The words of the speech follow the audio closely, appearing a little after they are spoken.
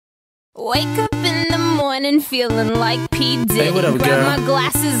Wake up in the morning feeling like P. Diddy. Hey, what up, Grab girl? my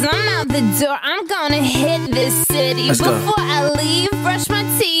glasses, I'm out the door. I'm gonna hit this city. Let's go. Before I leave, brush my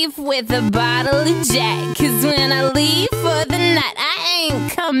teeth with a bottle of Jack. Cause when I leave for the night, I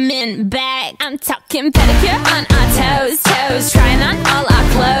ain't coming back. I'm talking pedicure on our toes, toes. Trying on all our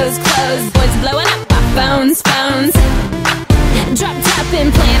clothes, clothes. Boys blowing up our phones, phones. Drop top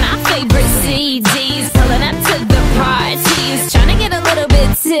and playing our favorite CDs. Pulling up to the parties, trying to get a little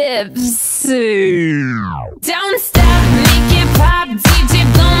bit tipsy. Don't stop, make it pop, DJ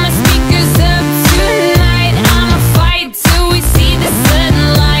blow my speakers up tonight. I'ma fight till we see the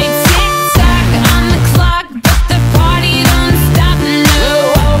sunlight. Tick tock on the clock, but the party don't stop, no.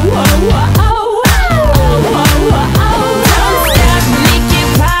 Don't stop, make it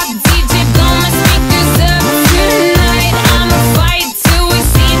pop, DJ blow my speakers up tonight. I'ma fight till we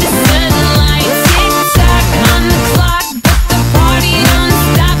see the sunlight. Tick tock on the clock, but the party don't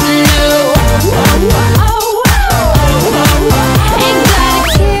stop, no. Ain't got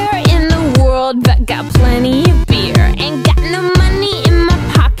a care in the world, but got plenty of beer. Ain't got no money in my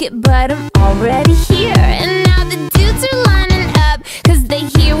pocket, but I'm already here. And now the dudes are lining up, cause they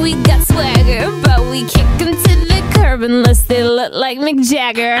hear we got swagger. But we kick them to the curb unless they look like Mick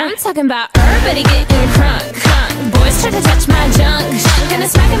Jagger. I'm talking about everybody getting crunk, crunk. Boys try to touch my junk, junk. Gonna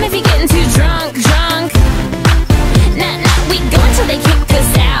smack him if he getting too drunk, drunk. Nah, nah, we go until they kick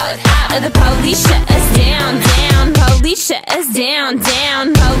us out, out. Or the police shut us down, down. Police shut us down,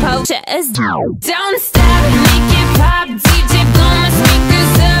 down. Po-po shut us down. Don't stop, make it pop, DJ blow my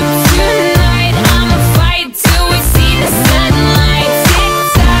speakers up tonight. I'ma fight till we see the sunlight. Tick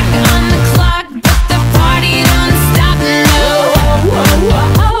tock on the clock, but the party don't stop, no.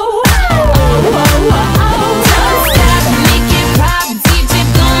 Don't stop, make it pop, DJ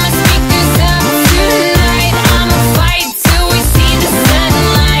blow my speakers up tonight. I'ma fight till we see the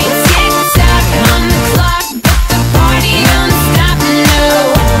sunlight. Tick tock on the clock, but the party don't stop, no.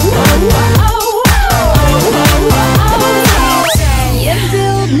 You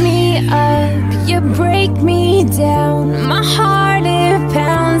build me up, you break me down. My heart it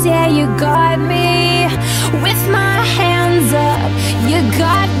pounds, yeah, you got me. With my hands up, you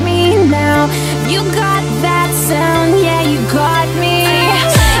got me now. You got that sound, yeah, you got me.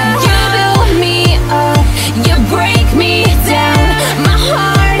 You build me up, you break me down. My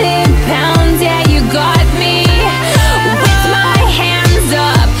heart it pounds, yeah, you got me. With my hands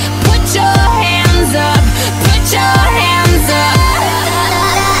up, put your hands up, put your hands up.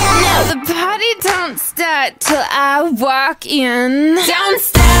 Now the party don't start till I walk in. Don't